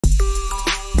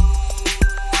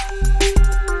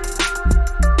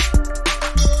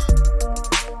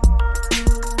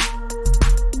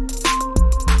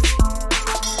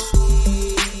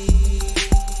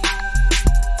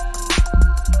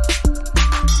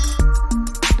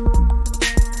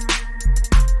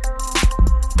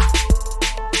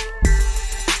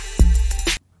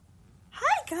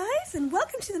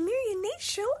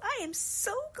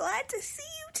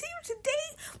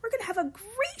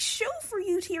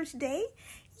here today.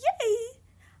 Yay!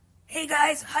 Hey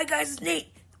guys, hi guys, it's Nate.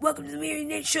 Welcome to the Miri and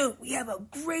Nate show. We have a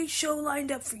great show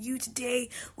lined up for you today.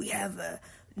 We have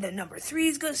the number 3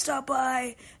 is going to stop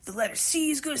by. The letter C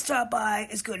is going to stop by.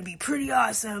 It's going to be pretty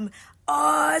awesome.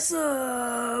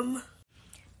 Awesome!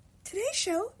 Today's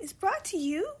show is brought to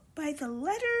you by the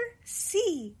letter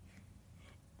C.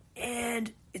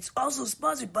 And it's also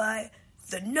sponsored by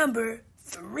the number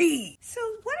 3. So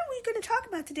what are we going to talk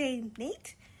about today,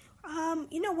 Nate?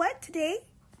 You know what?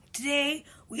 Today,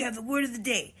 we have the word of the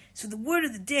day. So the word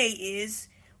of the day is,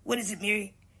 what is it,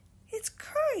 Miri? It's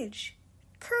courage.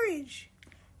 Courage.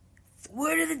 The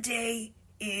word of the day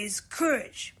is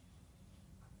courage.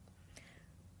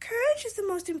 Courage is the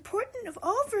most important of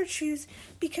all virtues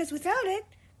because without it,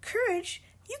 courage,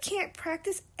 you can't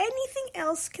practice anything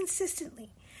else consistently.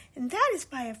 And that is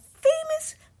by a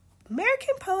famous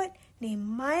American poet named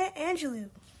Maya Angelou.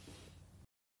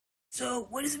 So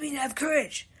what does it mean to have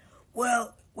courage?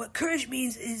 Well, what courage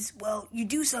means is, you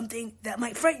do something that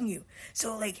might frighten you.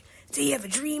 So, say you have a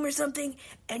dream or something,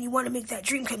 and you want to make that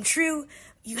dream come true,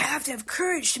 you have to have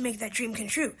courage to make that dream come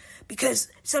true. Because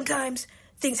sometimes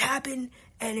things happen,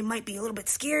 and it might be a little bit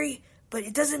scary, but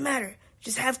it doesn't matter.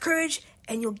 Just have courage,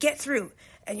 and you'll get through.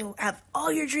 And you'll have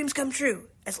all your dreams come true,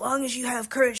 as long as you have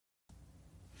courage.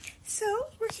 So,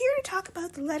 we're here to talk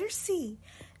about the letter C.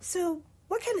 So,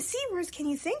 what kind of C words can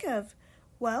you think of?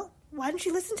 Well, why don't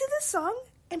you listen to this song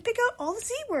and pick out all the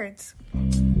C words?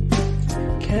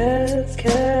 Cats,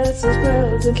 castles,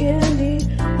 clouds, and candy.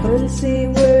 Fun C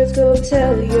words, go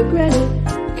tell your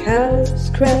granny.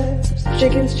 Cows, crabs,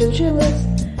 chickens, chinchillas.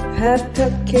 Have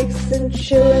cupcakes and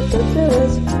chill at the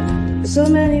villas. So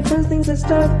many fun things that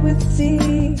start with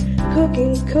C.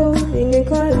 Cooking, coding, and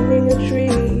climbing a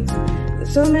tree.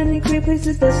 So many great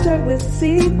places that start with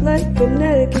C, like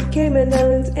Connecticut, Cayman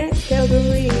Islands, and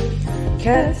Calgary.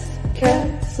 Cats,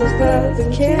 castles, clouds,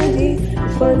 and candy.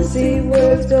 Fun C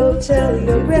words, go tell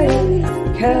your granny.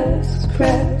 Cows,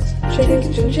 crabs,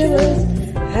 chickens, chinchillas.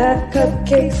 Have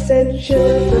cupcakes and chill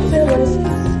at the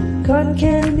villas. Cotton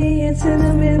candy and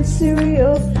cinnamon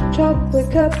cereal. Chocolate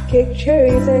cupcake,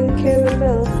 cherries, and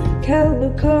caramel.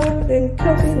 Calucard and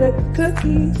coconut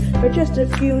cookies are just a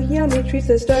few yummy treats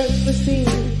that start with C.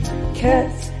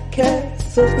 Cats,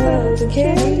 castles, clouds, and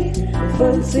candy.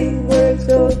 Fun C words,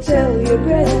 go tell your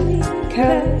granny.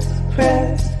 Cows,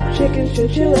 crabs, chickens,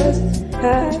 chinchillas.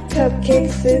 Have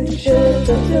cupcakes and chill at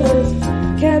the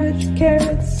villas. Cabbage,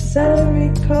 carrots,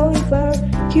 celery, cauliflower,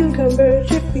 cucumber,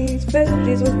 chickpeas,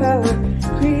 veggies with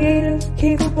power. Creative,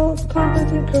 capable,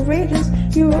 competent, courageous.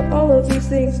 You are all of these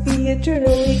things. Be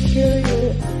eternally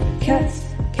curious. Cats,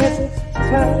 castles,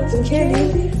 clouds, and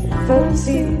candy. Fun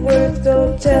C words,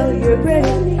 go tell your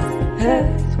granny.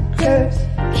 Have crabs,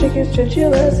 chickens,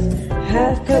 chinchillas.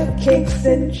 Have cupcakes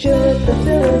and chill at the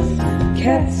villas.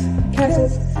 Cats,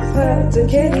 castles, clouds, and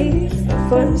candy.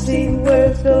 Fun C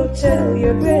words, go tell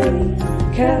your granny.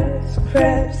 Cows,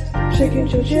 crabs,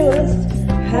 chickens, chinchillas.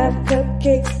 Have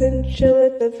cupcakes and chill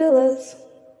at the villas.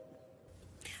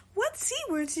 What C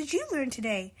words did you learn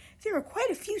today? There were quite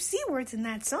a few C words in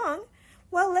that song.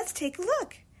 Well, let's take a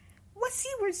look. What C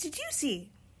words did you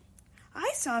see?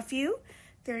 I saw a few.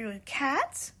 There were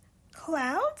cats,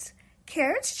 clouds,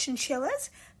 carrots, chinchillas,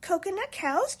 coconut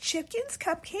cows, chickens,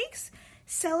 cupcakes,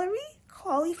 celery,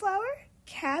 cauliflower,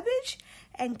 cabbage,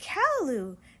 and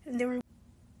callaloo. And there were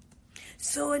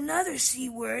So another C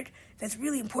word that's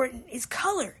really important is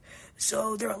color.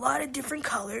 So there are a lot of different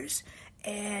colors,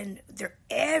 and they're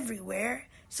everywhere.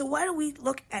 So why don't we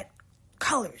look at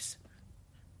colors?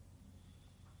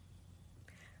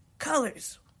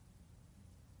 Colors.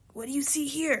 What do you see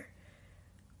here?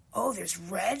 Oh, there's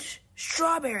red,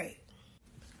 strawberry.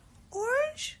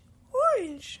 orange,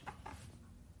 orange,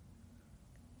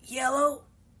 Yellow,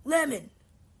 lemon.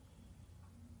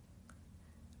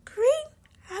 green,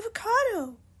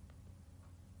 avocado,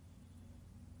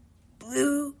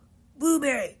 Blue,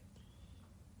 blueberry.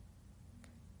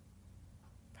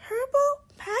 purple,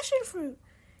 passion fruit.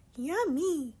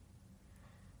 Yummy.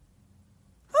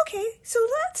 Okay, so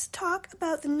let's talk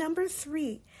about the number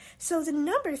 3. So the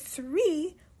number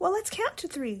 3, well, let's count to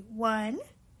 3. 1,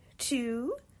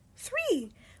 2,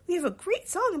 3. We have a great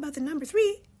song about the number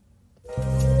 3.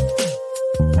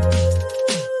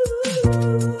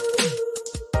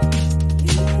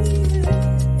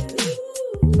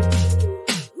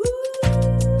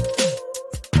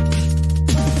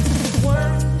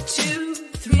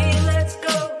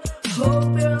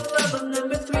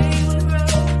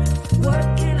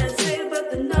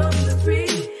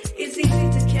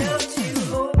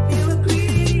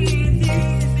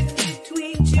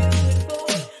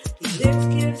 Let's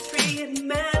get free and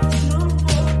matters no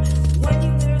more.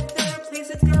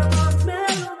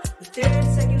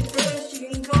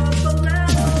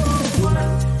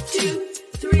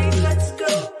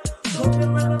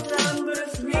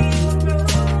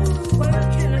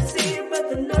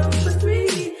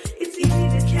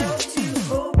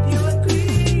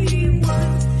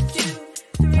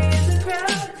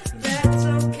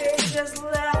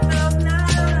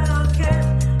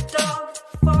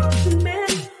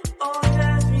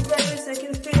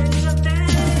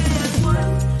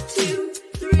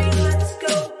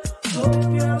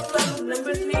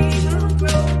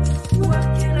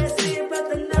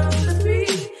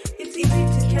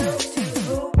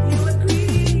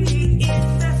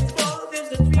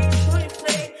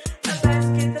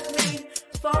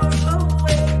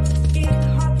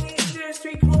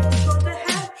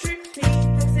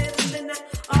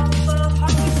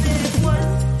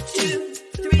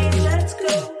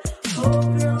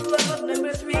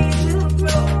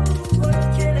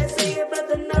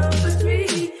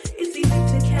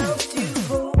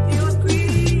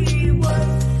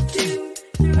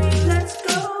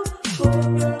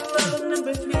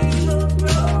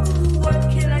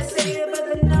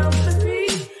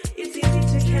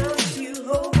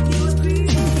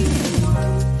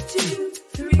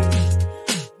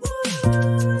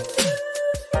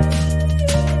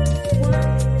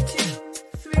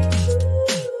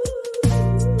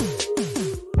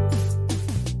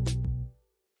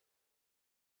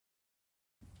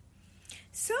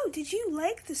 So, did you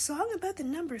like the song about the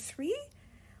number 3?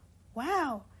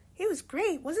 Wow, it was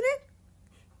great, wasn't it?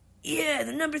 Yeah,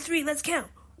 the number 3, let's count.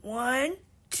 1,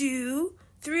 2,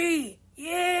 3.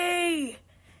 Yay!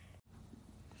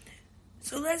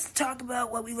 So let's talk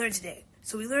about what we learned today.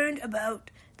 So we learned about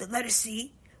the letter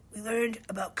C, we learned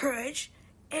about courage,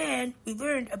 and we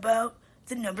learned about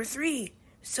the number 3.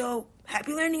 So,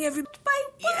 happy learning, everybody.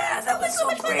 Yeah, that was so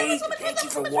great. Thank you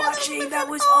for watching. That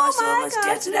was awesome. Let's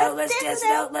test it out. Let's test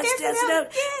it out. Let's test it out.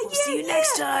 We'll see you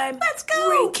next time. Let's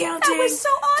go. Great counting. That was so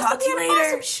awesome. Talk to you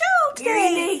later. Awesome show today. Miri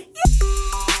and Nate.